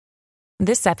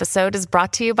This episode is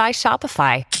brought to you by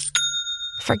Shopify.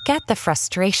 Forget the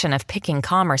frustration of picking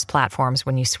commerce platforms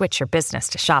when you switch your business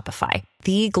to Shopify,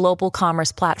 the global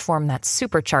commerce platform that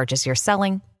supercharges your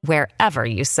selling wherever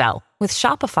you sell. With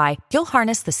Shopify, you'll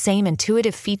harness the same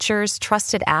intuitive features,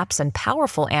 trusted apps, and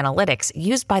powerful analytics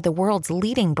used by the world's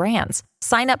leading brands.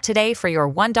 Sign up today for your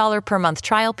 $1 per month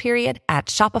trial period at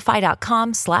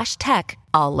shopify.com/tech,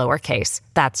 all lowercase.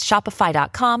 That's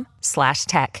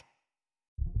shopify.com/tech.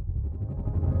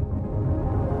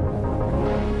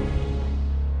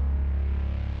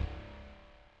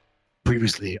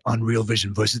 Previously on Real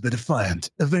Vision versus the Defiant,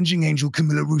 Avenging Angel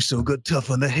Camilla Russo got tough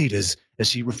on the haters as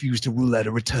she refused to rule out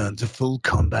a return to full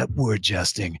combat word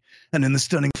jousting. And in the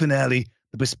stunning finale,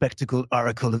 the bespectacled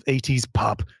oracle of 80s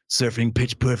pop, surfing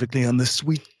pitch perfectly on the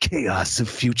sweet chaos of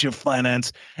future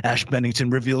finance, Ash Bennington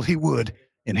revealed he would,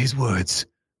 in his words,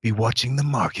 be watching the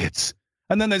markets.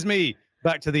 And then there's me,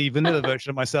 back to the vanilla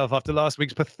version of myself after last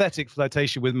week's pathetic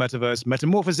flirtation with metaverse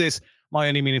metamorphosis. My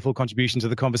only meaningful contribution to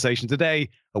the conversation today,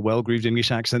 a well-grooved English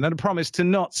accent and a promise to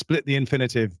not split the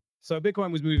infinitive. So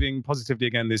Bitcoin was moving positively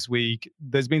again this week.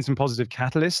 There's been some positive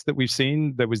catalysts that we've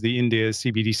seen. There was the India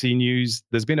CBDC news.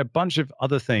 There's been a bunch of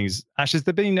other things. Ash, has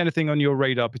there been anything on your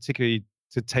radar particularly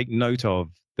to take note of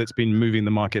that's been moving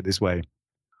the market this way?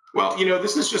 Well,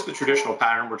 this is just the traditional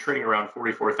pattern. We're trading around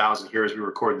 44,000 here as we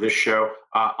record this show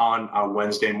on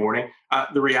Wednesday morning.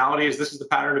 The reality is this is the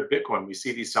pattern of Bitcoin. We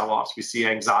see these sell-offs. We see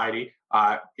anxiety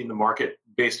in the market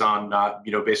based on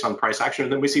price action.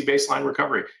 And then we see baseline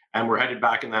recovery. And we're headed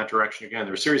back in that direction again.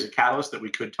 There are a series of catalysts that we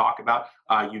could talk about.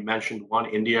 You mentioned one,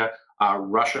 India,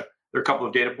 Russia. There are a couple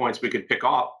of data points we could pick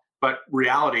off. But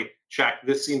reality check,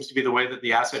 this seems to be the way that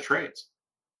the asset trades.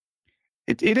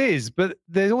 It is, but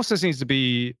there also seems to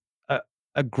be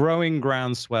a growing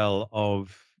groundswell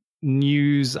of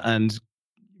news and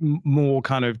more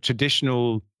kind of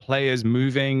traditional players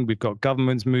moving. We've got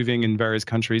governments moving in various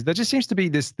countries. There just seems to be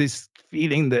this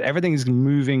feeling that everything's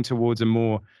moving towards a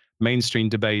more mainstream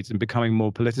debate and becoming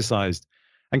more politicized.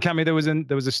 And Cami,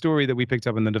 there was a story that we picked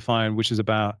up in the Defiant, which is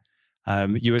about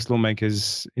US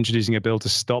lawmakers introducing a bill to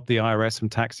stop the IRS from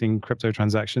taxing crypto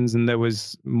transactions. And there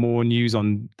was more news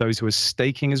on those who are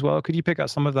staking as well. Could you pick up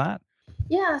some of that?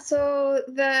 Yeah, so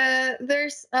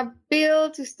there's a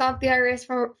bill to stop the IRS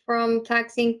from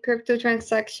taxing crypto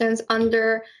transactions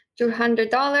under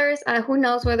 $200. Who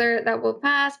knows whether that will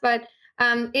pass, but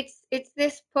it's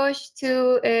this push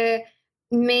to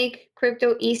make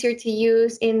crypto easier to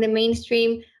use in the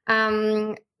mainstream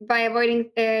by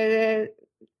avoiding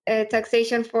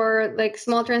taxation for like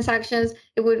small transactions.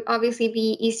 It would obviously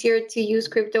be easier to use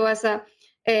crypto as a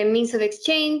means of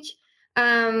exchange.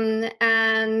 And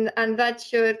that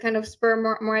should kind of spur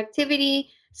more activity.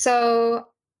 So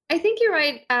I think you're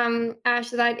right, Ash,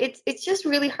 that it's just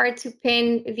really hard to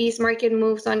pin these market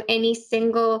moves on any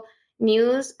single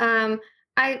news. To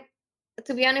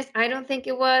be honest, I don't think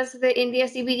it was the India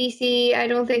CBDC. I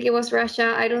don't think it was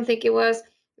Russia. I don't think it was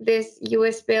this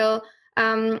US bill.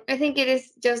 I think it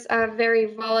is just a very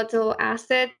volatile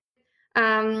asset.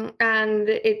 And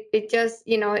it just,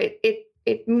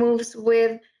 it moves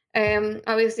with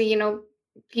obviously,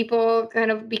 people kind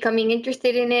of becoming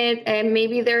interested in it, and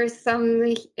maybe there's some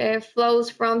flows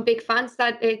from big funds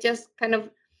that just kind of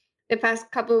the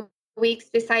past couple of weeks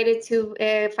decided to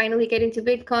finally get into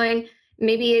Bitcoin.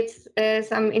 Maybe it's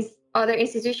some other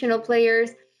institutional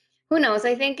players. Who knows?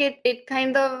 I think it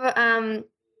kind of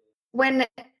when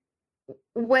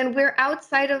we're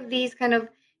outside of these kind of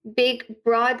big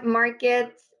broad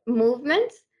market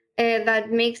movements, that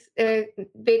makes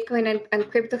Bitcoin and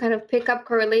crypto kind of pick up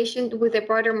correlation with the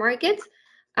broader markets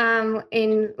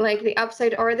in like the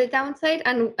upside or the downside.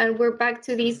 And we're back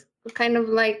to these kind of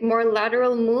like more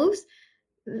lateral moves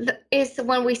is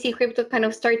when we see crypto kind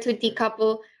of start to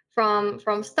decouple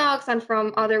from stocks and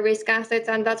from other risk assets.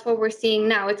 And that's what we're seeing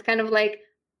now. It's kind of like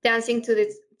dancing to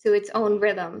its own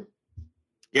rhythm.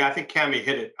 Yeah, I think Cami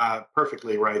hit it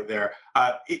perfectly right there.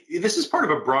 This is part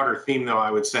of a broader theme, though,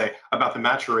 I would say, about the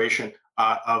maturation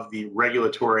of the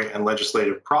regulatory and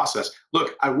legislative process.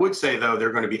 Look, I would say, though, there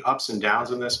are going to be ups and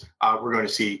downs in this. We're going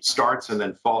to see starts and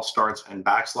then false starts and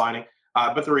backsliding.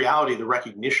 But the reality, the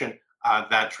recognition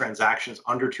that transactions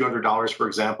under $200, for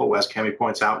example, as Cami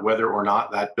points out, whether or not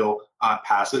that bill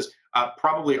passes,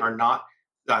 probably are not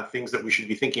things that we should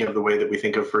be thinking of the way that we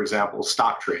think of, for example,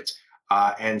 stock trades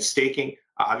and staking.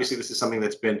 Obviously, this is something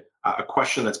that's been a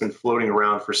question that's been floating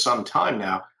around for some time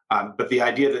now. But the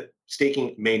idea that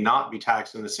staking may not be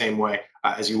taxed in the same way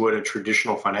as you would a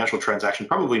traditional financial transaction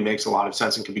probably makes a lot of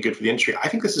sense and can be good for the industry. I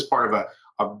think this is part of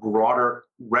a broader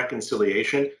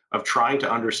reconciliation of trying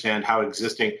to understand how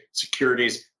existing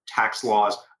securities tax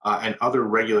laws and other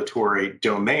regulatory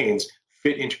domains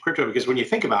fit into crypto. Because when you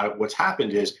think about it, what's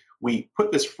happened is we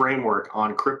put this framework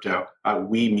on crypto,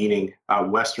 we meaning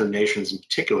Western nations in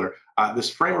particular. This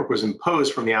framework was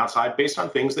imposed from the outside based on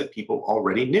things that people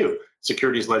already knew.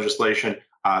 Securities legislation,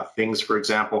 things, for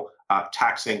example,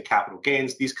 taxing capital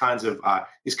gains, these kinds of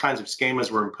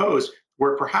schemas were imposed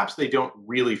where perhaps they don't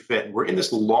really fit. We're in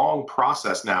this long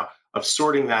process now of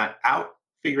sorting that out,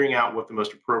 figuring out what the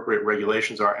most appropriate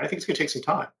regulations are. And I think it's going to take some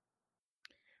time.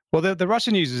 Well, the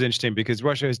Russian news is interesting because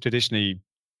Russia has traditionally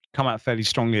come out fairly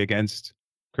strongly against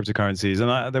cryptocurrencies.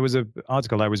 And there was an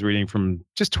article I was reading from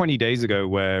just 20 days ago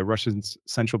where Russia's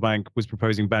central bank was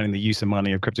proposing banning the use of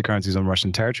money of cryptocurrencies on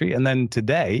Russian territory. And then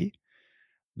today,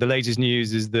 the latest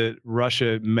news is that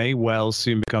Russia may well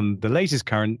soon become the latest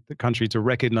country to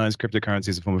recognize cryptocurrency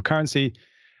as a form of currency.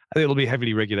 It'll be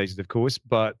heavily regulated, of course.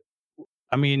 But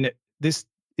I mean, this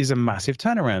is a massive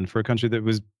turnaround for a country that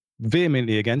was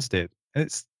vehemently against it. And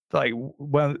it's like,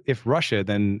 well, if Russia,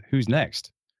 then who's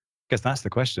next? I guess that's the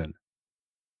question.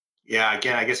 Yeah,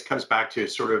 again, I guess it comes back to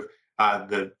sort of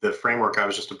the framework I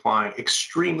was just applying.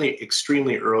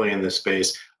 Extremely early in this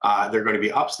space. There are going to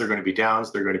be ups, there are going to be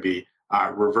downs, there are going to be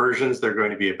reversions, there are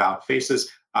going to be about faces,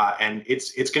 and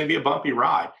it's going to be a bumpy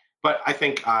ride. But I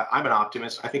think I'm an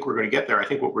optimist. I think we're going to get there. I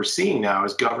think what we're seeing now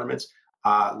is governments,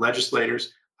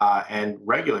 legislators, and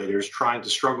regulators trying to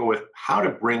struggle with how to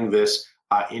bring this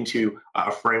into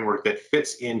a framework that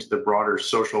fits into the broader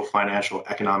social, financial,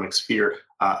 economic sphere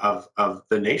of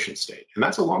the nation state. And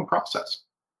that's a long process.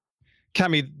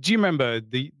 Cami, do you remember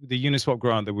the Uniswap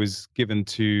grant that was given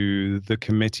to the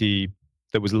committee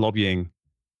that was lobbying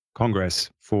Congress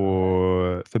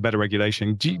for better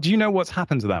regulation? Do you know what's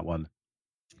happened to that one?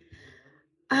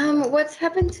 What's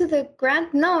happened to the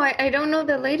grant? No, I don't know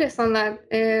the latest on that.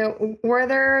 Were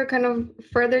there kind of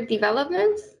further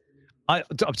developments?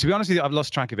 To be honest with you, I've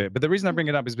lost track of it. But the reason I bring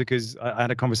it up is because I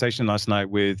had a conversation last night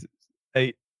with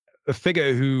a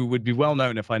figure who would be well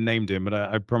known if I named him, but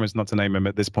I promise not to name him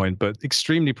at this point, but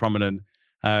extremely prominent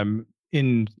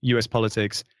in US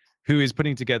politics, who is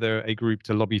putting together a group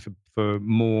to lobby for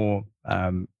more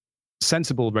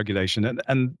sensible regulation.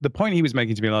 And the point he was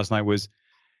making to me last night was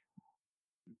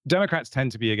Democrats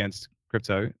tend to be against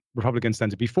crypto, Republicans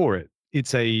tend to be for it.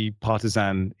 It's a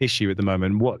partisan issue at the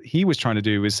moment. What he was trying to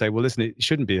do was say, well, listen, it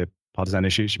shouldn't be a partisan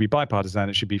issue. It should be bipartisan.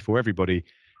 It should be for everybody.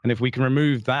 And if we can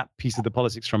remove that piece of the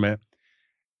politics from it,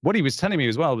 what he was telling me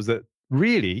as well was that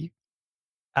really,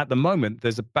 at the moment,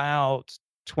 there's about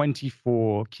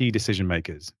 24 key decision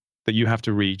makers that you have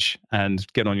to reach and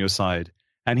get on your side.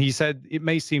 And he said, it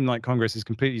may seem like Congress is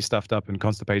completely stuffed up and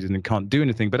constipated and can't do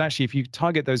anything. But actually, if you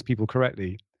target those people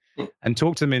correctly and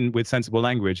talk to them with sensible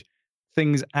language,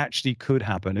 things actually could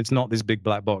happen. It's not this big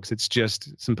black box. It's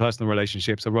just some personal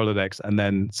relationships, a Rolodex, and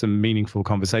then some meaningful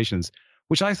conversations,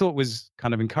 which I thought was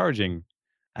kind of encouraging,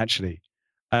 actually.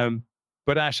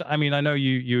 But Ash, I mean, I know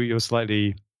you're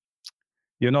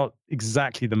not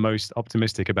exactly the most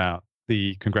optimistic about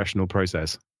the congressional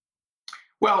process.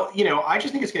 Well, I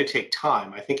just think it's going to take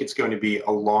time. I think it's going to be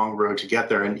a long road to get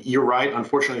there. And you're right.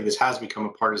 Unfortunately, this has become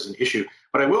a partisan issue.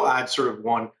 But I will add sort of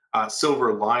one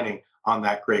silver lining on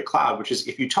that gray cloud, which is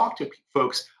if you talk to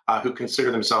folks who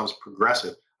consider themselves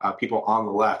progressive, people on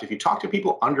the left, if you talk to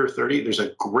people under 30, there's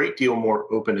a great deal more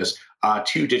openness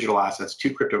to digital assets,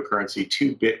 to cryptocurrency,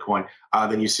 to Bitcoin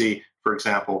than you see, for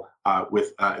example,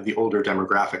 with the older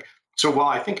demographic. So while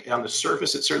I think on the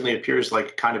surface, it certainly appears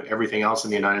like kind of everything else in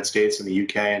the United States and the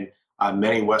UK and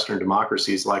many Western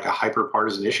democracies like a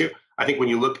hyper-partisan issue, I think when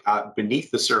you look beneath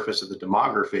the surface of the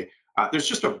demography, there's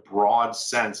just a broad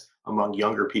sense among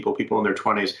younger people in their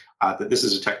 20s, that this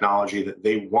is a technology that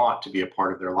they want to be a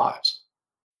part of their lives.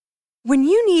 When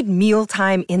you need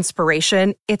mealtime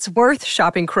inspiration, it's worth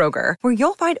shopping Kroger, where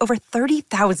you'll find over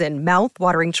 30,000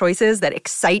 mouth-watering choices that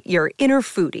excite your inner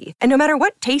foodie. And no matter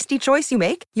what tasty choice you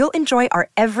make, you'll enjoy our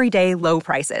everyday low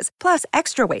prices, plus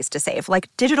extra ways to save,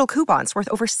 like digital coupons worth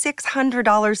over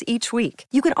 $600 each week.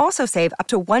 You can also save up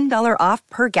to $1 off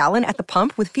per gallon at the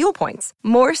pump with fuel points.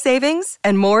 More savings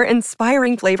and more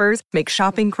inspiring flavors make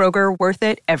shopping Kroger worth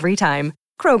it every time.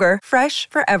 Kroger, fresh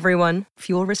for everyone.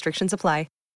 Fuel restrictions apply.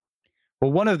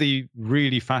 Well, one of the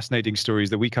really fascinating stories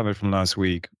that we covered from last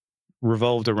week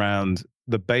revolved around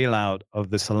the bailout of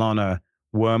the Solana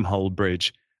wormhole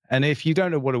bridge. And if you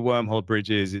don't know what a wormhole bridge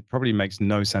is, it probably makes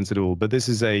no sense at all. But this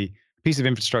is a piece of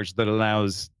infrastructure that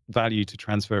allows value to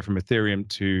transfer from Ethereum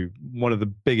to one of the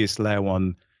biggest layer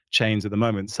one chains at the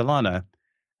moment, Solana.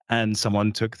 And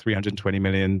someone took $320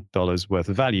 million worth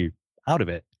of value out of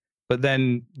it. But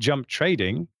then Jump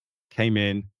Trading came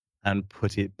in and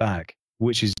put it back.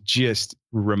 which is just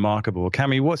remarkable.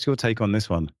 Cami, what's your take on this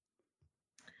one?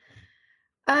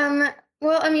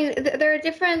 Well, I mean, there are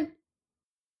different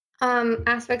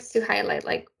aspects to highlight.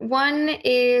 Like, one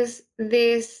is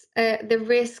this the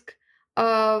risk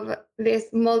of this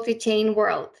multi-chain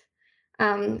world.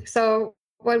 So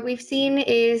what we've seen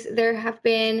is there have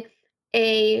been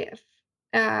a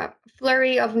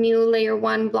flurry of new layer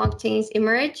one blockchains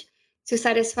emerge to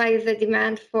satisfy the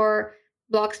demand for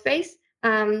block space.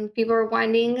 People are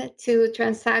wanting to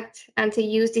transact and to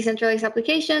use decentralized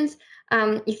applications.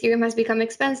 Ethereum has become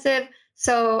expensive,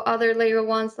 so other layer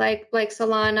ones like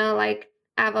Solana, like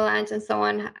Avalanche, and so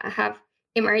on have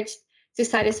emerged to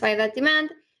satisfy that demand.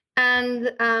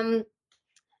 And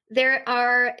there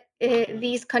are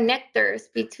these connectors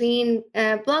between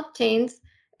blockchains,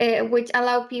 which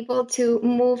allow people to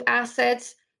move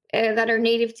assets that are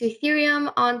native to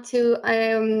Ethereum onto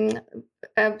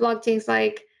blockchains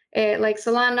like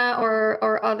Solana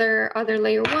or other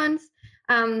layer ones.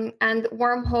 And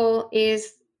Wormhole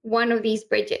is one of these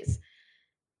bridges.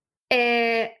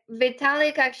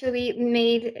 Vitalik actually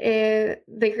made,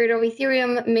 the creator of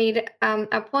Ethereum, made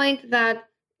a point that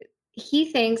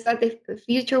he thinks that the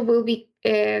future will be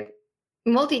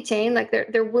multi-chain, like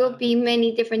there will be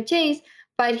many different chains,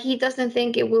 but he doesn't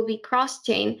think it will be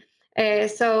cross-chain.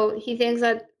 So he thinks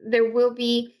that there will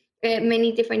be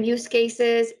many different use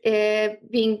cases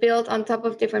being built on top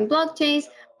of different blockchains,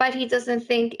 but he doesn't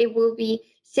think it will be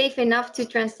safe enough to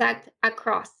transact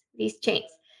across these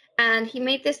chains. And he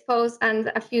made this post,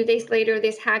 and a few days later,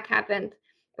 this hack happened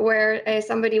where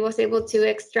somebody was able to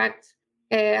extract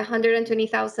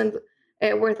 120,000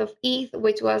 worth of ETH,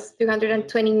 which was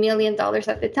 $320 million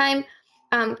at the time,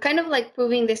 kind of like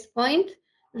proving this point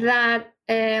that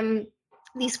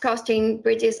these cross-chain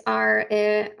bridges are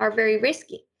very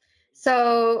risky.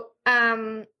 So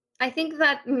I think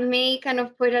that may kind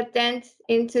of put a dent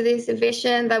into this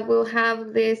vision that we'll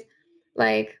have this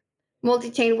like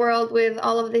multi-chain world with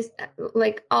all of this,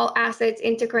 like all assets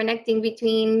interconnecting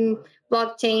between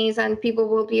blockchains, and people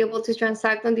will be able to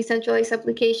transact on decentralized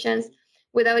applications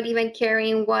without even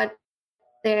caring what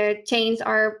the chains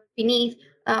are beneath.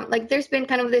 Like there's been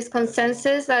kind of this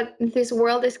consensus that this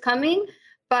world is coming,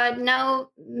 but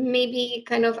now maybe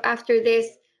kind of after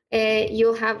this,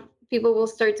 people will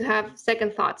start to have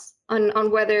second thoughts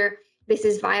on whether this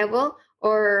is viable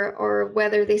or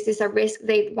whether this is a risk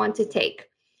they want to take.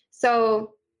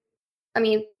 So, I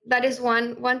mean, that is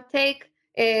one take.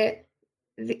 The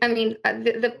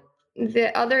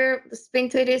other spin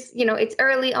to it is, it's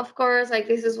early, of course. Like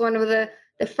this is one of the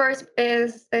first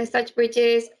such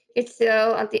bridges. It's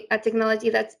still a technology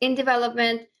that's in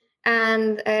development,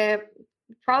 and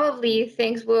probably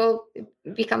things will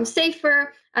become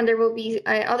safer, and there will be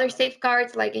other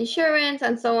safeguards like insurance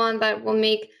and so on that will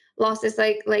make losses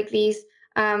like these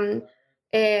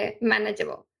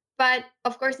manageable. But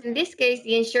of course, in this case,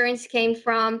 the insurance came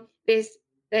from this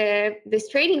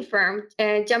trading firm,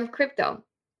 Jump Crypto,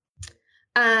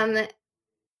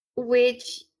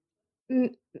 which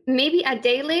maybe a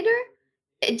day later,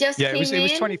 it just came in. It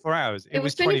was 24 hours. It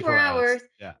was 24 hours.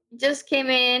 Yeah. Just came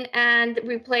in and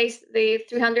replaced the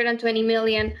 $320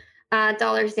 million in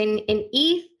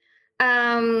ETH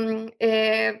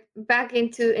back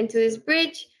into this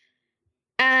bridge.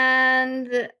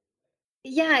 And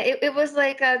yeah, it was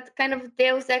like a kind of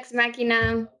Deus Ex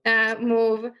Machina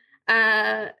move,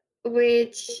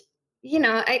 which,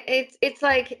 it's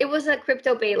like it was a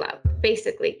crypto bailout,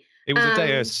 basically. It was a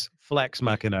Deus Flex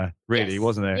Machina, really, yes.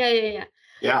 wasn't it?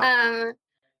 Yeah.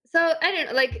 So I don't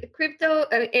know, like crypto,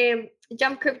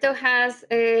 Jump Crypto has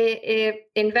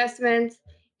investments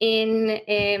in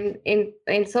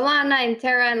Solana, in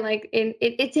Terra, and like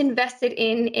it's invested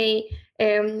in a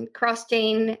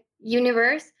cross-chain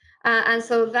universe. And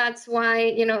so that's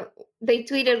why, they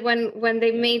tweeted when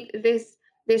they made this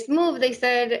move, they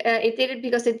said it did it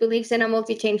because it believes in a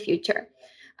multi-chain future.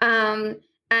 And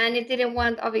it didn't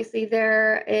want, obviously,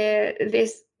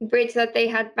 this bridge that they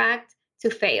had backed to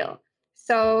fail.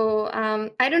 So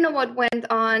I don't know what went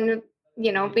on,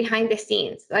 behind the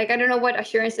scenes. Like, I don't know what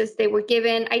assurances they were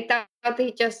given. I thought they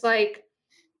just they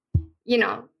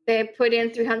put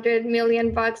in $300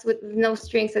 million with no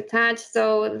strings attached.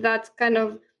 So that's kind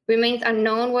of remains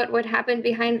unknown what happened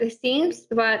behind the scenes.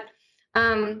 But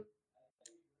in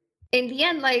the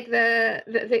end, like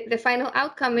the final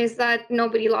outcome is that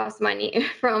nobody lost money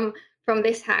from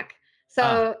this hack.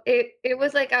 So it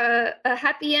was like a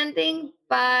happy ending,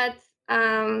 but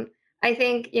I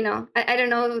think, I don't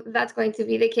know if that's going to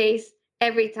be the case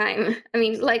every time. I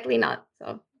mean, likely not.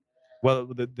 So, well,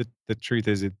 the truth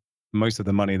is, most of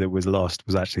the money that was lost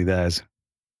was actually theirs.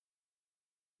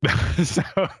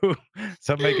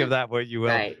 so make of that what you will.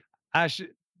 Right. Ash,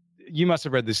 you must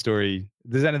have read this story.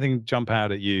 Does anything jump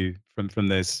out at you from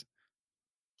this?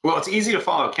 Well, it's easy to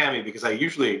follow Cami because I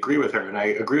usually agree with her, and I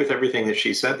agree with everything that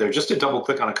she said there. Just to double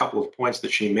click on a couple of points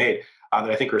that she made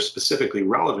that I think are specifically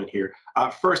relevant here.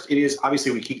 First, it is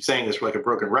obviously, we keep saying this like a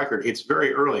broken record. It's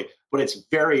very early, but it's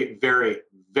very, very,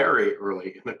 very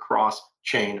early in the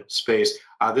cross-chain space.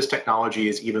 This technology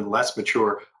is even less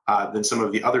mature than some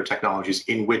of the other technologies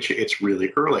in which it's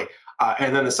really early.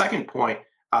 And then the second point,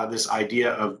 this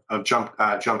idea of Jump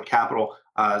Capital,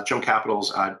 Jump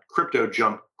Capital's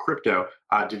crypto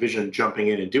division jumping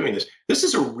in and doing this. This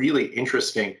is a really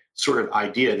interesting sort of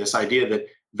idea. This idea that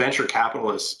venture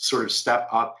capitalists sort of step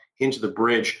up into the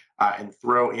bridge and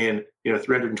throw in,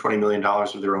 $320 million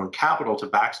of their own capital to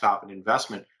backstop an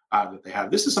investment that they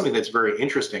have. This is something that's very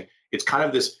interesting. It's kind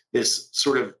of this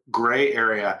sort of gray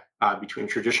area between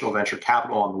traditional venture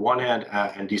capital on the one hand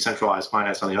and decentralized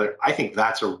finance on the other. I think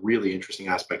that's a really interesting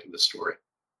aspect of this story.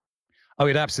 Oh,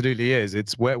 it absolutely is.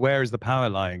 It's where is the power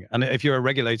lying? And if you're a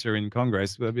regulator in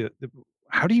Congress,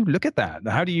 how do you look at that?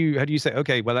 How do you say,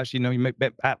 okay, well, actually, no, you make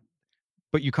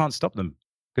but you can't stop them,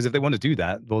 because if they want to do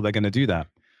that, well, they're going to do that.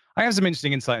 I have some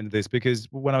interesting insight into this because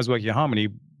when I was working at Harmony,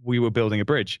 we were building a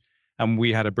bridge, and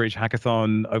we had a bridge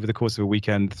hackathon over the course of a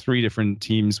weekend. 3 different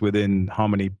teams within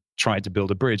Harmony tried to build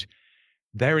a bridge.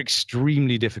 They're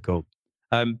extremely difficult.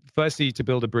 Firstly, to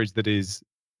build a bridge that is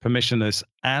permissionless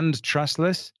and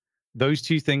trustless. Those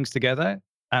two things together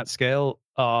at scale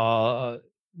are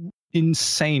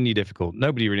insanely difficult.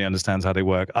 Nobody really understands how they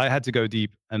work. I had to go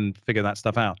deep and figure that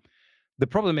stuff out. The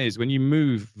problem is when you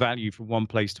move value from one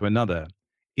place to another,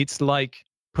 it's like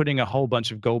putting a whole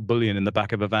bunch of gold bullion in the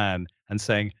back of a van and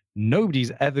saying,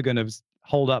 nobody's ever going to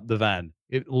hold up the van.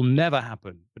 It will never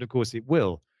happen. But of course it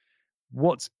will.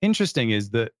 What's interesting is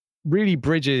that really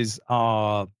bridges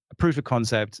are a proof of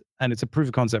concept, and it's a proof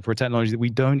of concept for a technology that we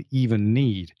don't even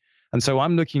need. And so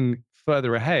I'm looking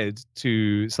further ahead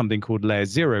to something called Layer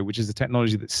Zero, which is a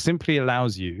technology that simply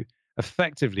allows you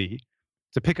effectively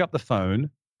to pick up the phone,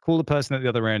 call the person at the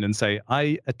other end and say,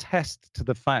 I attest to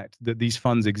the fact that these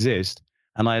funds exist,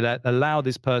 and I allow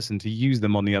this person to use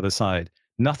them on the other side.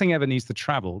 Nothing ever needs to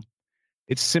travel.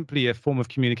 It's simply a form of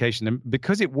communication. And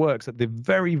because it works at the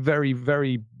very, very,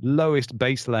 very lowest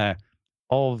base layer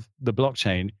of the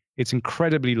blockchain, it's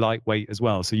incredibly lightweight as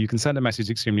well. So you can send a message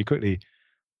extremely quickly.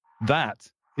 That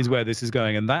is where this is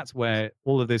going, and that's where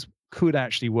all of this could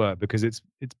actually work, because it's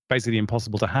basically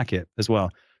impossible to hack it as well.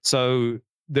 So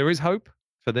there is hope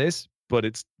for this, but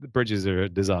the bridges are a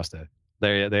disaster.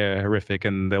 They're horrific,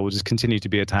 and they will just continue to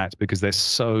be attacked because they're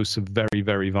so very,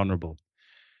 very vulnerable.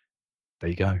 There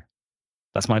you go.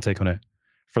 That's my take on it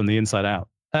from the inside out.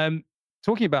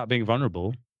 Talking about being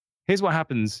vulnerable, here's what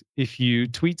happens if you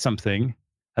tweet something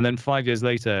and then 5 years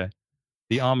later,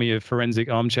 the army of forensic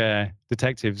armchair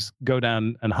detectives go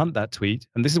down and hunt that tweet.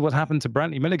 And this is what happened to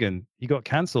Brantley Milligan. He got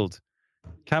canceled.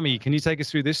 Cami, can you take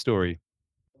us through this story?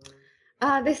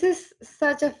 This is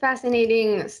such a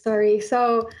fascinating story.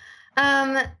 So,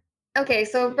 okay,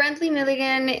 so Brantley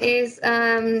Milligan is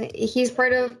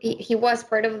he was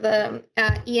part of the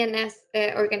ENS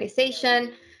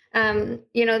organization.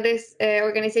 This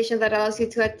organization that allows you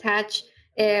to attach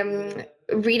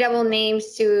readable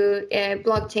names to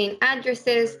blockchain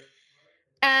addresses.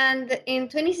 And in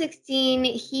 2016,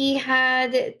 he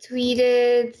had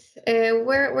tweeted,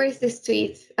 where is this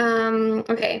tweet?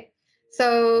 Okay,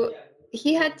 so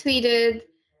he had tweeted,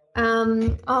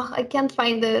 I can't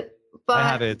find it, but I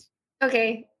have it.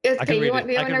 Okay, you want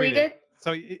to read it?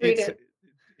 So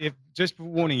if just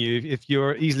warning you, if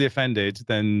you're easily offended,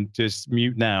 then just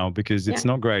mute now, because it's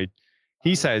not great.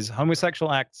 He says,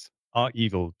 homosexual acts are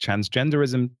evil.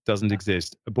 Transgenderism doesn't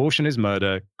exist. Abortion is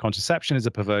murder. Contraception is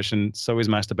a perversion. So is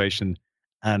masturbation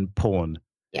and porn.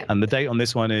 Yeah. And the date on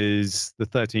this one is the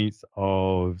 13th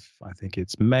of, I think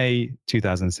it's May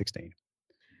 2016.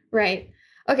 Right.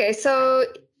 Okay. So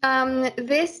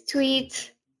this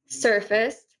tweet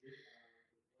surfaced,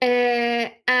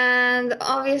 and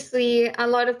obviously a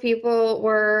lot of people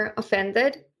were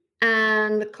offended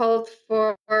and called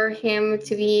for him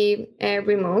to be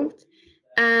removed.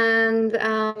 And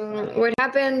what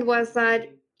happened was that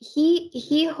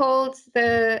he holds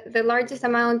the largest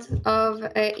amount of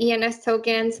ENS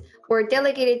tokens were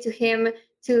delegated to him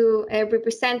to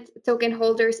represent token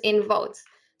holders in votes.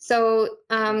 So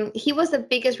he was the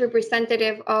biggest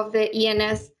representative of the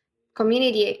ENS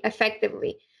community,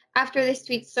 effectively. After this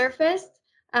tweet surfaced,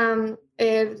 some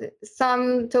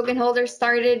token holders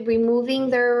started removing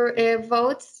their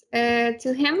votes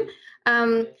to him.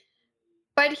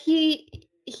 But he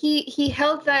he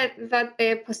held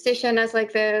that position as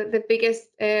like the biggest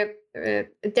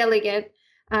delegate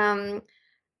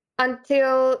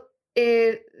until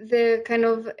the kind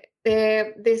of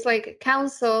this like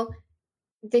council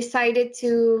decided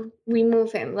to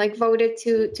remove him, like voted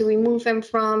to remove him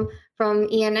from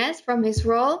ENS, from his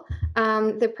role.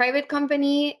 The private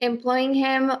company employing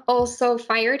him also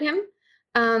fired him,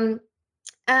 and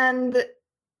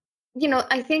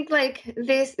I think like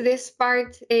this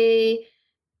sparked a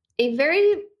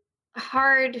very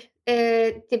hard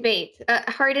debate,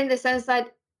 hard in the sense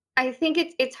that I think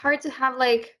it's hard to have,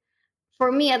 like,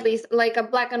 for me at least, like a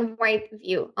black and white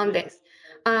view on this.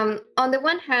 On the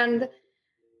one hand,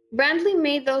 Brantley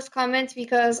made those comments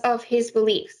because of his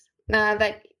beliefs,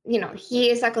 that he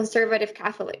is a conservative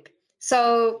Catholic.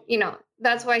 So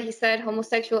that's why he said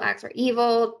homosexual acts are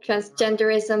evil,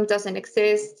 transgenderism doesn't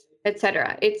exist,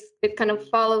 etc. It kind of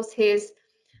follows his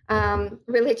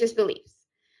religious beliefs.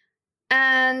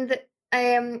 And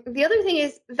the other thing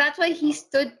is, that's why he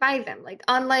stood by them. Like,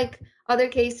 unlike other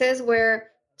cases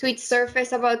where tweets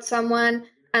surface about someone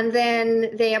and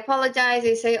then they apologize,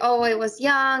 they say, "Oh, I was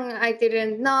young, I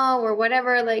didn't know," or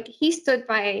whatever. Like, he stood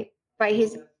by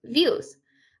his views,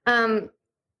 and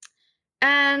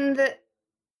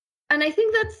I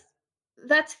think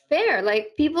that's fair.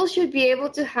 Like, people should be able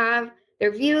to have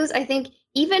their views. I think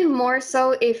even more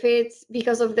so if it's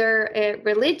because of their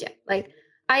religion. Like,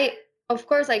 I, of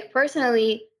course, like,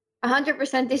 personally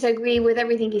 100% disagree with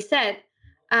everything he said.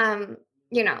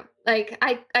 Like,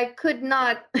 I could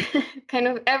not kind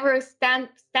of ever stand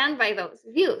by those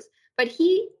views, but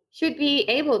he should be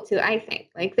able to. I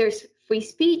think, like, there's free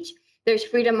speech, there's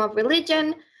freedom of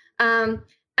religion,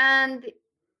 and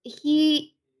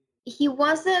he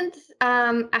wasn't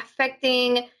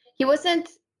he wasn't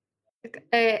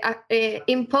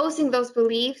imposing those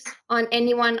beliefs on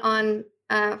anyone on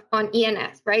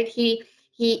ENS, right?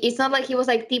 It's not like he was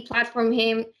like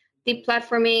deplatforming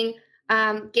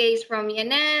gays from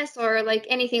ENS or like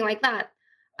anything like that.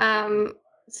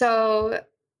 So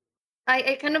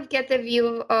I kind of get the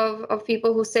view of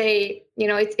people who say,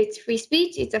 it's free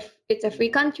speech, it's a free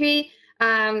country,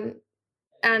 and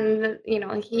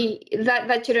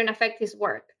that shouldn't affect his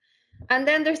work. And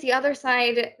then there's the other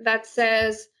side that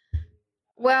says,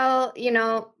 well,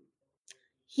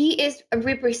 he is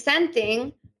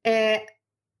representing,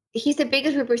 he's the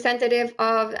biggest representative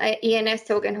of ENS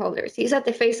token holders. He's at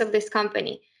the face of this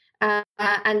company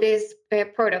and this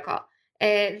protocol.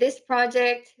 This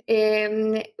project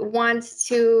wants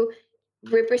to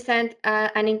represent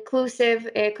an inclusive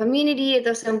community. It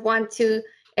doesn't want to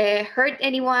hurt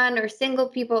anyone or single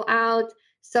people out.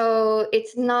 So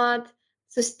it's not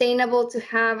sustainable to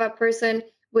have a person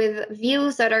with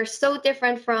views that are so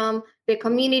different from the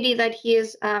community that he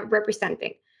is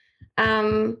representing.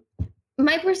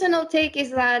 My personal take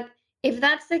is that if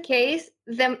that's the case,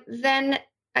 then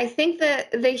I think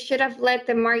that they should have let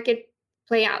the market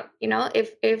play out.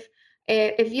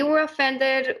 If you were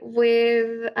offended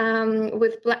with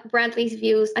Brantley's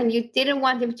views and you didn't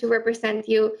want him to represent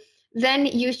you, then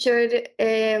you should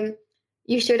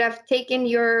have taken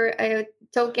your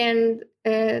token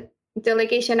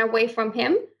delegation away from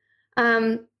him,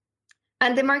 and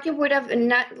the market would have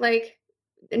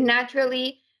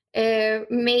naturally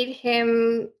made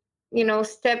him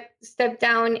step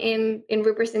down in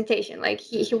representation. Like,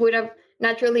 he would have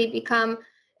naturally become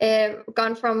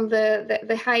gone from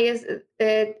the highest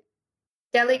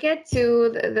delegate to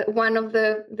the one of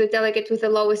the delegates with the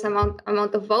lowest amount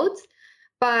of votes.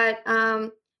 But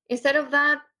instead of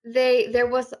that, there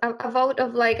was a vote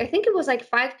of, like, I think it was like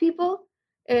 5 people,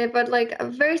 but like a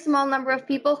very small number of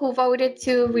people who voted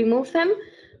to remove him.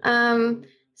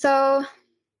 So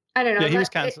I don't know. Yeah, he was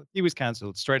canceled. He was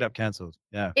canceled, straight up canceled.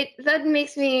 Yeah. That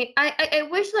makes me. I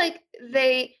wish like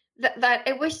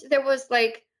I wish there was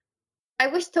like. I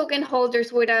wish token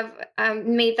holders would have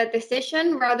made that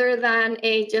decision rather than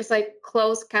a just like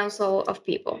closed council of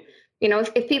people.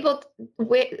 If people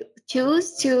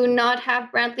choose to not have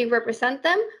Brantley represent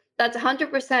them, that's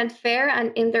 100% fair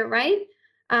and in their right.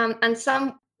 And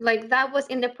some like that was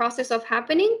in the process of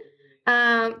happening,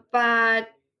 but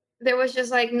there was just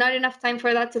like not enough time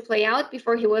for that to play out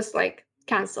before he was like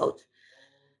canceled.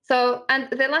 So, and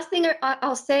the last thing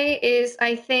I'll say is,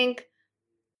 I think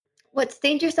what's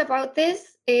dangerous about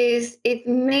this is it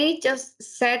may just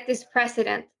set this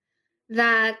precedent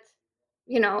that,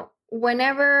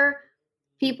 whenever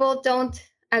people don't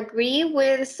agree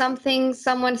with something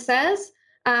someone says,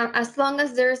 as long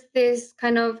as there's this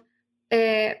kind of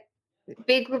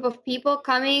big group of people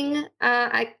coming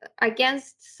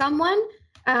against someone,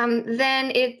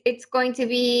 then it's going to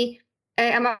be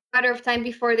a matter of time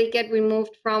before they get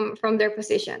removed from their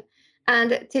position.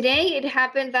 And today it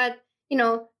happened that,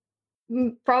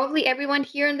 probably everyone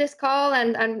here in this call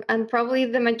and probably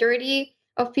the majority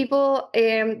of people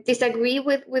disagree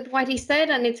with what he said,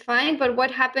 and it's fine. But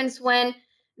what happens when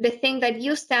the thing that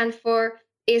you stand for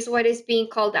is what is being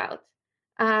called out?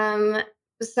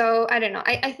 So I don't know.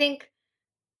 I think,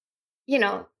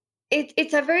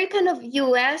 it's a very kind of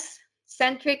US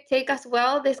centric take as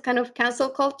well, this kind of cancel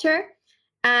culture.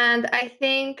 And I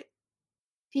think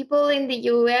people in the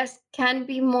US can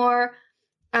be more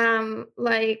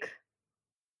like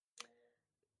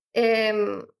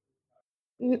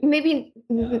maybe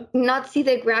not see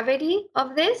the gravity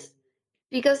of this,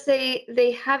 because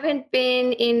they haven't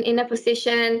been in a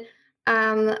position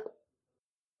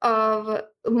of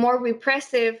more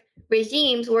repressive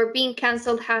regimes where being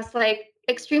canceled has like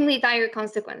extremely dire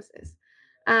consequences.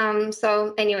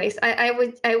 So anyways, I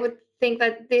would think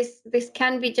that this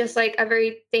can be just like a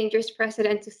very dangerous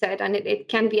precedent to set, and it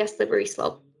can be a slippery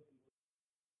slope.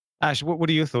 Ash, what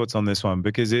are your thoughts on this one?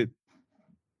 Because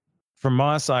from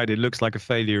our side, it looks like a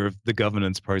failure of the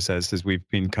governance process, as we've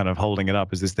been kind of holding it up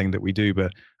as this thing that we do.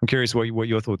 But I'm curious what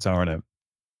your thoughts are on it.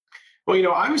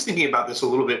 Well, I was thinking about this a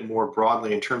little bit more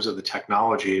broadly in terms of the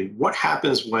technology. What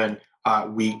happens when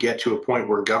we get to a point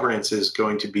where governance is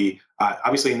going to be,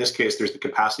 obviously in this case, there's the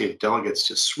capacity of delegates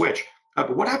to switch.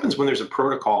 But what happens when there's a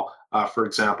protocol, for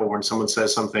example, when someone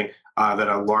says something that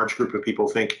a large group of people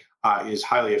think is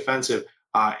highly offensive,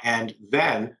 and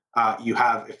then you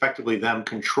have effectively them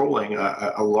controlling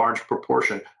a large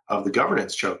proportion of the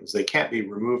governance tokens. They can't be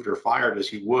removed or fired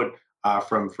as you would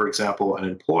from, for example, an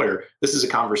employer. This is a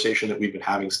conversation that we've been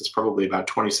having since probably about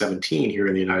 2017 here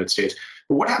in the United States.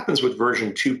 But what happens with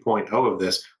version 2.0 of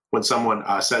this when someone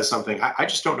says something? I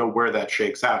just don't know where that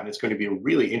shakes out. And it's going to be a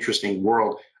really interesting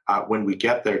world when we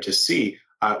get there to see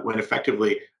when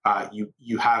effectively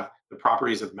you have the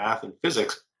properties of math and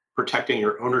physics protecting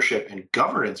your ownership and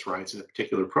governance rights in a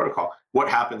particular protocol. What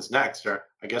happens next?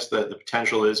 I guess the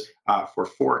potential is for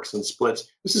forks and splits.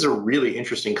 This is a really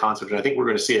interesting concept, and I think we're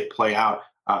going to see it play out,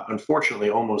 unfortunately,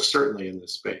 almost certainly in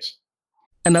this space.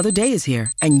 Another day is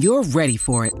here, and you're ready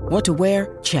for it. What to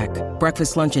wear? Check.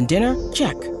 Breakfast, lunch, and dinner?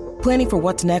 Check. Planning for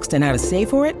what's next and how to save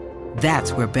for it?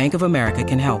 That's where Bank of America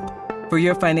can help. For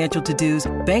your financial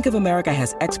to-dos, Bank of America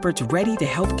has experts ready to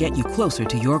help get you closer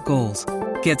to your goals.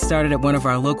 Get started at one of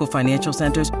our local financial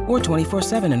centers or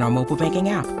 24/7 in our mobile banking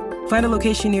app. Find a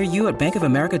location near you at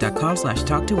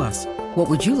bankofamerica.com/talktous. What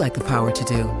would you like the power to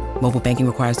do? Mobile banking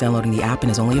requires downloading the app and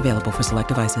is only available for select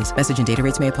devices. Message and data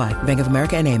rates may apply. Bank of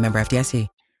America N.A., member FDIC.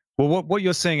 Well, what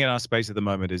you're seeing in our space at the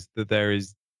moment is that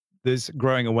there's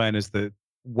growing awareness that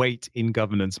weight in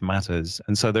governance matters.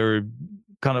 And so there are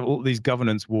kind of all these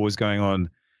governance wars going on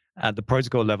at the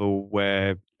protocol level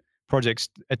where projects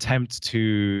attempt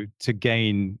to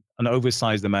gain an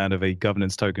oversized amount of a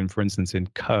governance token, for instance, in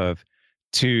Curve,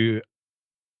 to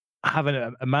have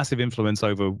a massive influence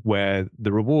over where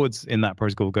the rewards in that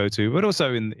protocol go to, but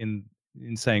also in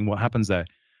saying what happens there.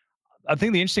 I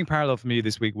think the interesting parallel for me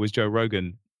this week was Joe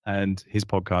Rogan and his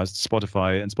podcast,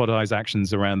 Spotify, and Spotify's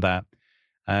actions around that.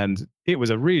 And it was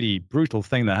a really brutal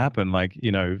thing that happened.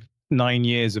 9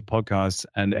 years of podcasts,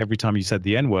 and every time you said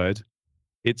the N-word,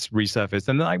 it's resurfaced.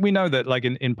 And we know that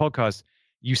in podcasts,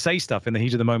 you say stuff in the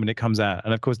heat of the moment, it comes out.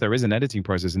 And of course, there is an editing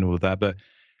process and all of that. But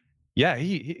yeah,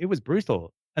 it was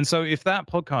brutal. And so if that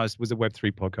podcast was a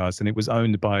Web3 podcast and it was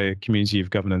owned by a community of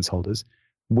governance holders,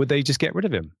 would they just get rid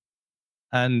of him?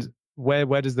 And where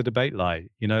does the debate lie?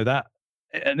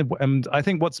 And I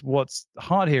think what's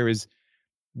hard here is,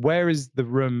 where is the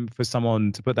room for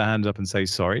someone to put their hand up and say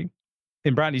sorry?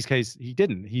 In Brandy's case, he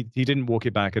didn't. He didn't walk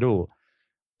it back at all.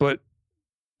 But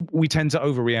we tend to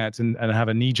overreact and have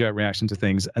a knee-jerk reaction to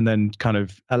things, and then kind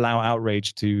of allow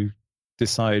outrage to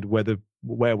decide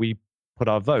where we put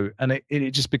our vote. And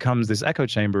it just becomes this echo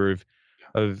chamber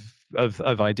of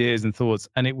ideas and thoughts,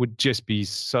 and it would just be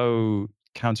so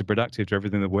counterproductive to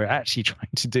everything that we're actually trying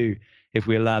to do if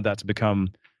we allowed that to become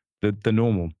the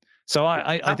normal. So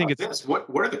I think it's what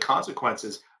are the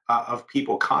consequences of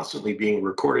people constantly being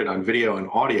recorded on video and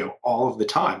audio all of the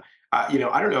time? I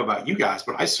don't know about you guys,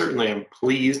 but I certainly am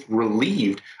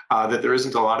relieved that there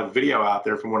isn't a lot of video out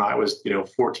there from when I was,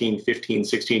 14, 15,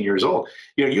 16 years old.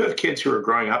 You have kids who are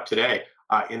growing up today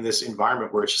in this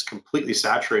environment where it's just completely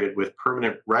saturated with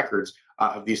permanent records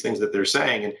of these things that they're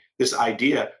saying. And this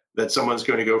idea that someone's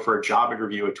going to go for a job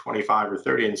interview at 25 or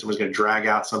 30 and someone's going to drag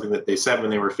out something that they said when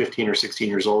they were 15 or 16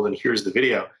 years old, and here's the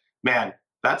video, man,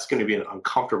 that's going to be an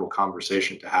uncomfortable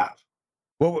conversation to have.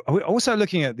 Well, we're also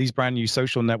looking at these brand new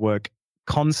social network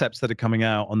concepts that are coming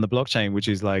out on the blockchain, which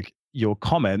is like your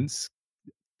comments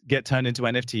get turned into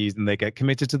NFTs and they get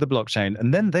committed to the blockchain,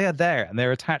 and then they are there and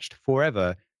they're attached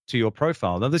forever to your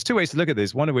profile. Now, there's two ways to look at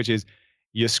this. One of which is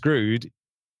you're screwed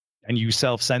and you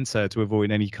self-censor to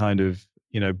avoid any kind of,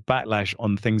 backlash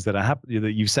on things that are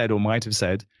that you've said or might have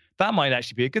said. That might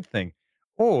actually be a good thing.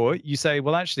 Or you say,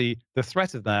 well, actually, the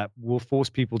threat of that will force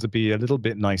people to be a little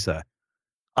bit nicer.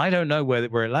 I don't know where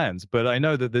it lands, but I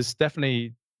know that there's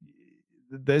definitely,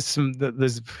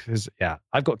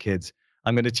 I've got kids.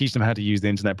 I'm going to teach them how to use the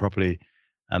internet properly.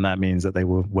 And that means that they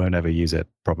won't ever use it,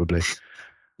 probably.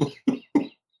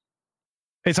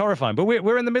 It's horrifying, but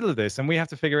we're in the middle of this and we have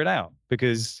to figure it out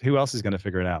because who else is going to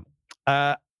figure it out?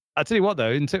 I'll tell you what,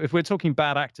 though, if we're talking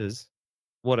bad actors,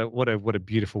 what a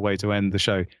beautiful way to end the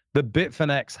show. The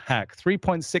Bitfinex hack,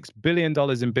 $3.6 billion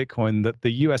in Bitcoin that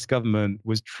the US government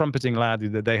was trumpeting loudly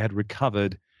that they had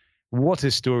recovered. What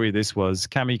a story this was.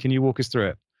 Cami, can you walk us through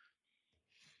it?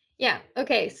 Yeah.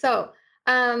 Okay. So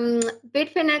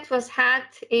Bitfinex was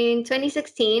hacked in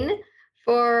 2016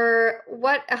 for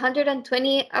about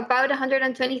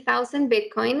 120,000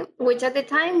 Bitcoin, which at the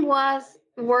time was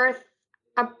worth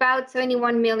about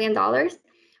 $71 million.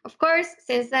 Of course,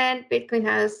 since then, Bitcoin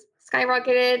has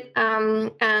skyrocketed,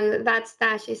 and that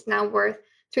stash is now worth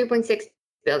 $3.6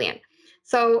 billion.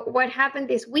 So what happened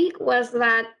this week was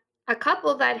that a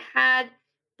couple that had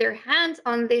their hands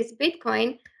on this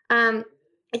Bitcoin,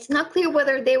 it's not clear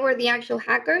whether they were the actual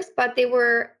hackers, but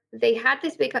they had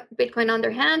this Bitcoin on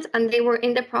their hands, and they were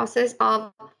in the process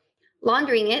of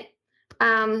laundering it,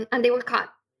 and they were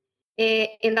caught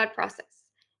in that process.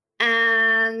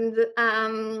 And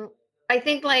I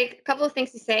think a couple of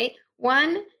things to say.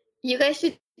 One, you guys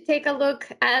should take a look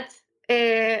at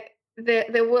the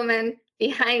woman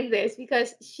behind this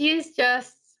because she is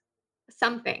just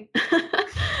something.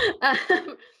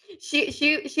 She's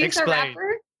a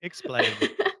rapper. Explain.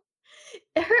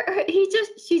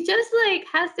 She just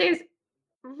has this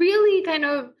really kind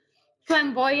of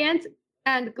flamboyant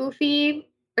and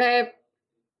goofy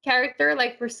character,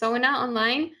 persona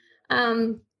online.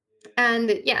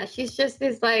 And yeah, she's just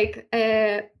this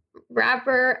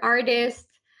rapper artist.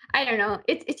 I don't know.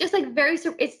 It's just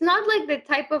it's not the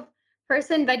type of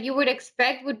person that you would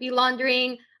expect would be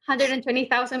laundering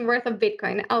 120,000 worth of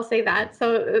Bitcoin. I'll say that.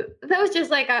 So that was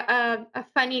just a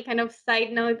funny kind of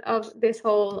side note of this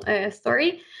whole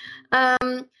story.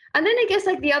 And then I guess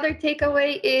the other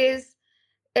takeaway is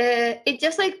it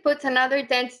just puts another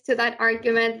dent to that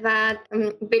argument that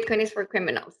Bitcoin is for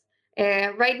criminals.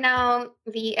 Right now,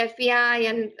 the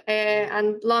FBI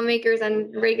and lawmakers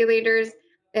and regulators,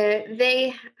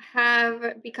 they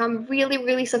have become really,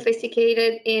 really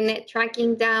sophisticated in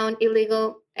tracking down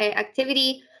illegal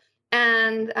activity.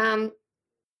 And,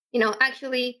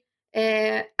 actually,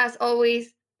 as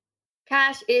always,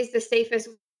 cash is the safest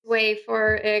way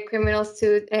for criminals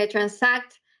to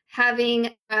transact.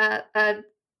 Having a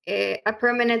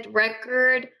permanent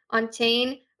record on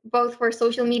chain, both for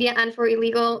social media and for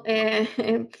illegal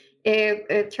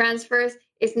transfers,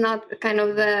 is not kind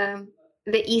of the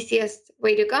easiest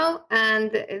way to go.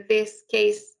 And this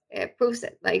case proves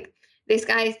it. This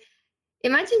guy's,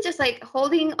 imagine just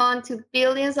holding on to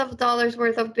billions of dollars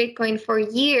worth of Bitcoin for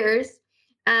years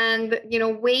and,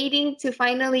 waiting to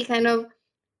finally kind of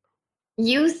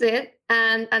use it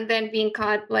and then being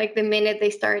caught the minute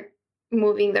they start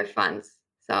moving their funds.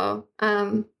 So,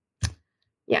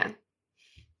 yeah.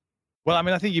 Well,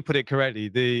 I think you put it correctly.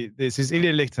 This is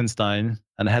Ilya Lichtenstein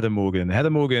and Heather Morgan.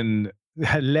 Heather Morgan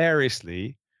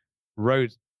hilariously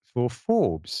wrote for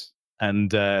Forbes. And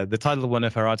the title of one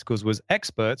of her articles was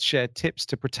 "Experts Share Tips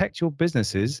to Protect Your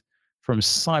Businesses from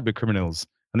Cyber Criminals."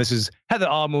 And this is Heather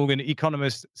R. Morgan,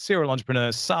 economist, serial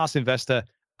entrepreneur, SaaS investor,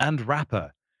 and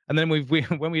rapper. And then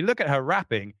when we look at her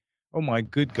rapping, oh my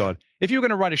good God. If you were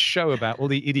going to write a show about all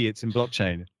the idiots in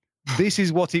blockchain, this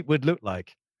is what it would look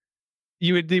like.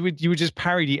 You would just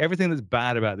parody everything that's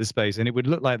bad about this space, and it would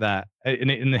look like that.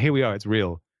 And here we are, it's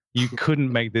real. You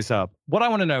couldn't make this up. What I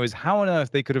want to know is how on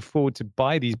earth they could afford to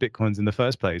buy these Bitcoins in the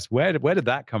first place. Where did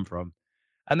that come from?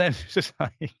 And then just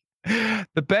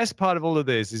the best part of all of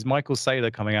this is Michael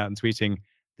Saylor coming out and tweeting,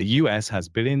 "The US has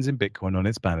billions in Bitcoin on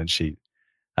its balance sheet.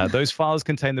 Those files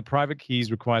contain the private keys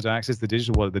required to access the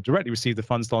digital wallet that directly received the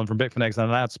funds stolen from Bitfinex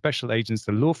and allowed special agents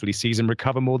to lawfully seize and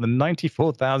recover more than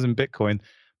 94,000 Bitcoin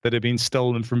that have been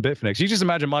stolen from Bitfinex." You just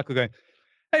imagine Michael going,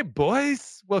 "Hey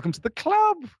boys, welcome to the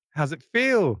club. How's it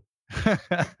feel?"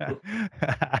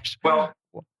 Ash, well,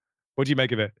 what do you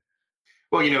make of it?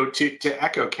 Well, to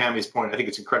echo Cami's point, I think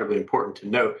it's incredibly important to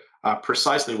note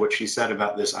precisely what she said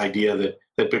about this idea that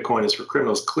Bitcoin is for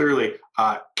criminals. Clearly,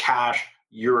 cash,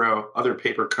 euro, other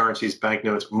paper currencies,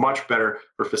 banknotes, much better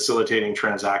for facilitating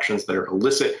transactions that are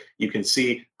illicit. You can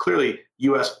see clearly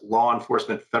U.S. law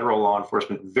enforcement, federal law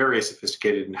enforcement, very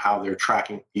sophisticated in how they're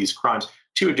tracking these crimes.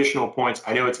 2 additional points.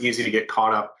 I know it's easy to get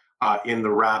caught up in the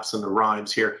raps and the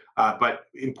rhymes here, but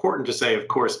important to say, of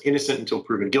course, innocent until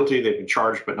proven guilty. They've been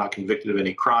charged but not convicted of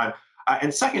any crime.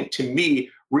 And second, to me,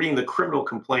 reading the criminal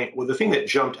complaint, well, the thing that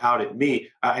jumped out at me,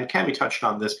 and Cami touched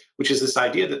on this, which is this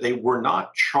idea that they were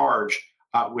not charged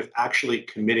with actually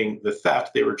committing the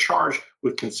theft. They were charged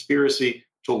with conspiracy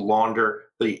to launder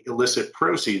the illicit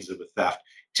proceeds of the theft.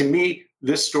 To me,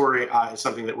 this story is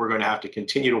something that we're going to have to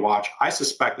continue to watch. I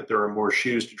suspect that there are more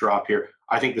shoes to drop here.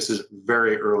 I think this is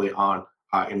very early on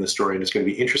in the story, and it's going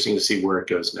to be interesting to see where it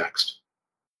goes next.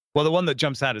 Well, the one that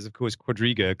jumps out is, of course,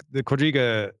 Quadriga. The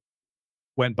Quadriga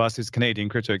went bust, his Canadian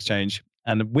crypto exchange,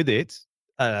 and with it,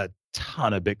 a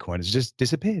ton of Bitcoin has just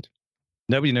disappeared.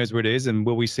 Nobody knows where it is, and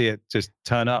will we see it just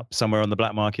turn up somewhere on the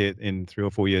black market in 3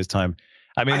 or 4 years' time?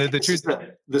 I mean, the truth is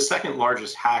the second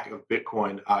largest hack of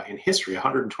Bitcoin in history,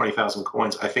 120,000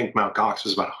 coins. I think Mt. Gox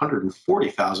was about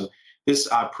 140,000. This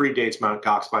predates Mt.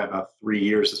 Gox by about 3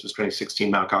 years. This was 2016.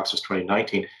 Mt. Gox was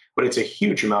 2019. But it's a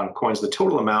huge amount of coins. The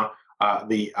total amount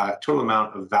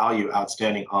of value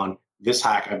outstanding on this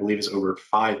hack, I believe, is over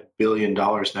 $5 billion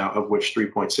now, of which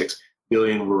 3.6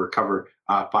 billion were recovered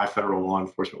by federal law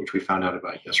enforcement, which we found out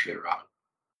about yesterday, Robin.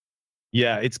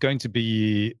 Yeah, it's going to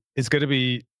be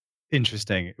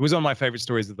interesting. It was one of my favorite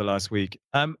stories of the last week.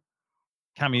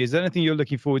 Cami, is there anything you're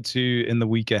looking forward to in the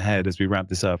week ahead as we wrap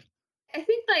this up? I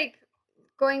think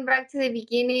going back to the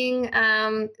beginning,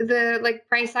 the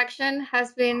price action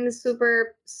has been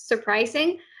super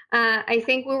surprising. I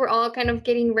think we were all kind of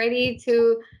getting ready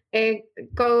to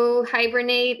go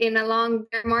hibernate in a long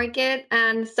bear market,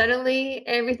 and suddenly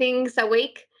everything's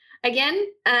awake again,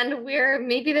 and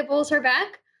maybe the bulls are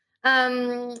back.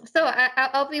 So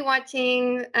I'll be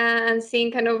watching and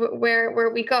seeing kind of where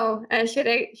we go. Should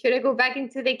I go back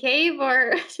into the cave,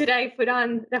 or should I put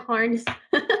on the horns?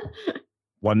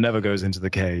 One never goes into the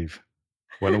cave.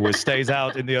 One always stays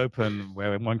out in the open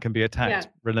where one can be attacked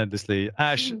relentlessly.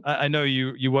 Ash, I know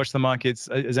you watch the markets.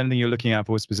 Is there anything you're looking out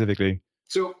for specifically?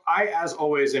 So I, as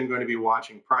always, am going to be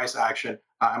watching price action.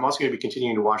 I'm also going to be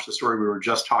continuing to watch the story we were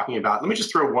just talking about. Let me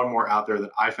just throw one more out there that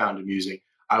I found amusing,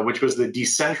 which was the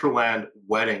Decentraland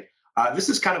wedding. This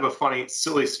is kind of a funny,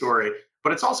 silly story,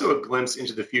 but it's also a glimpse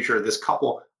into the future. This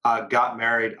couple got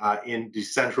married in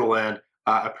Decentraland.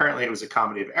 Apparently, it was a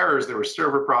comedy of errors. There were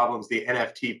server problems. The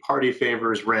NFT party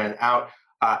favors ran out.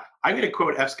 I'm going to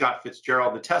quote F. Scott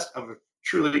Fitzgerald: "The test of a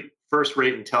truly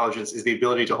first-rate intelligence is the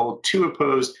ability to hold 2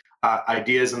 opposed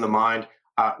ideas in the mind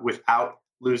without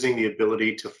losing the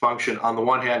ability to function." On the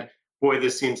one hand, boy,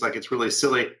 this seems like it's really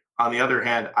silly. On the other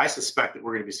hand, I suspect that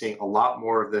we're going to be seeing a lot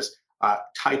more of this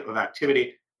type of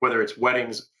activity, whether it's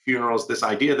weddings, funerals, this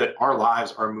idea that our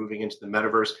lives are moving into the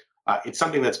metaverse. It's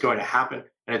something that's going to happen,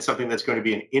 and it's something that's going to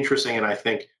be an interesting and I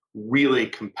think really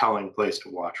compelling place to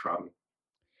watch, Robin.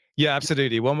 Yeah,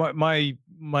 absolutely. Well, my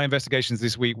investigations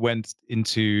this week went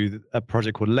into a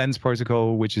project called Lens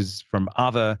Protocol, which is from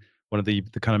Aave, one of the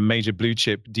kind of major blue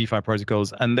chip DeFi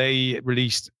protocols, and they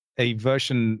released a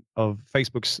version of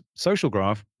Facebook's social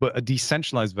graph, but a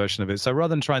decentralized version of it. So rather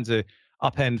than trying to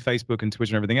upend Facebook and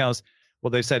Twitter and everything else,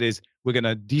 what they've said is we're going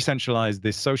to decentralize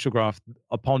this social graph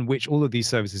upon which all of these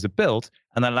services are built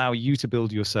and allow you to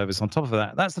build your service on top of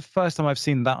that. That's the first time I've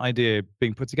seen that idea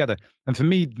being put together. And for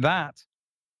me, that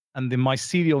and the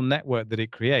mycelial network that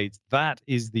it creates, that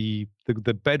is the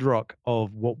bedrock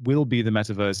of what will be the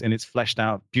metaverse in its fleshed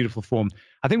out, beautiful form.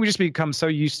 I think we just become so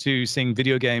used to seeing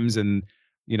video games and,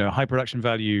 high production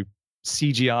value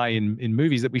CGI in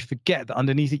movies that we forget that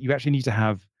underneath it, you actually need to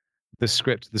have the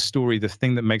script, the story, the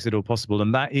thing that makes it all possible.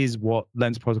 And that is what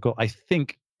Lens Protocol, I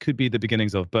think, could be the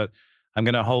beginnings of. But I'm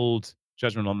going to hold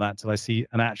judgment on that till I see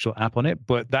an actual app on it.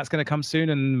 But that's going to come soon,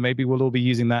 and maybe we'll all be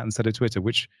using that instead of Twitter,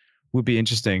 which would be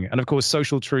interesting. And of course,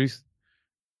 Social Truth,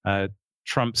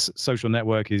 Trump's social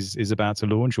network is about to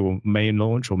launch, or may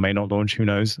launch, or may not launch. Who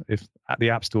knows if the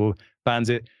App Store bans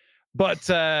it. But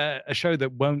a show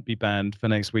that won't be banned for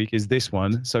next week is this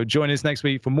one. So join us next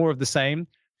week for more of the same.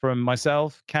 From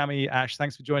myself, Cami, Ash,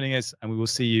 thanks for joining us, and we will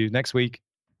see you next week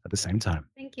at the same time.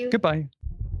 Thank you. Goodbye.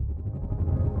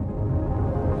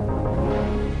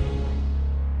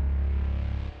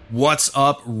 What's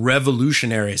up,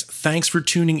 revolutionaries? Thanks for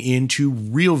tuning in to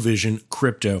Real Vision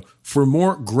Crypto. For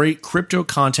more great crypto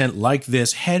content like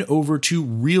this, head over to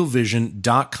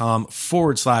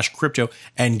realvision.com/crypto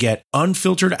and get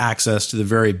unfiltered access to the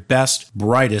very best,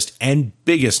 brightest, and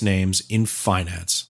biggest names in finance.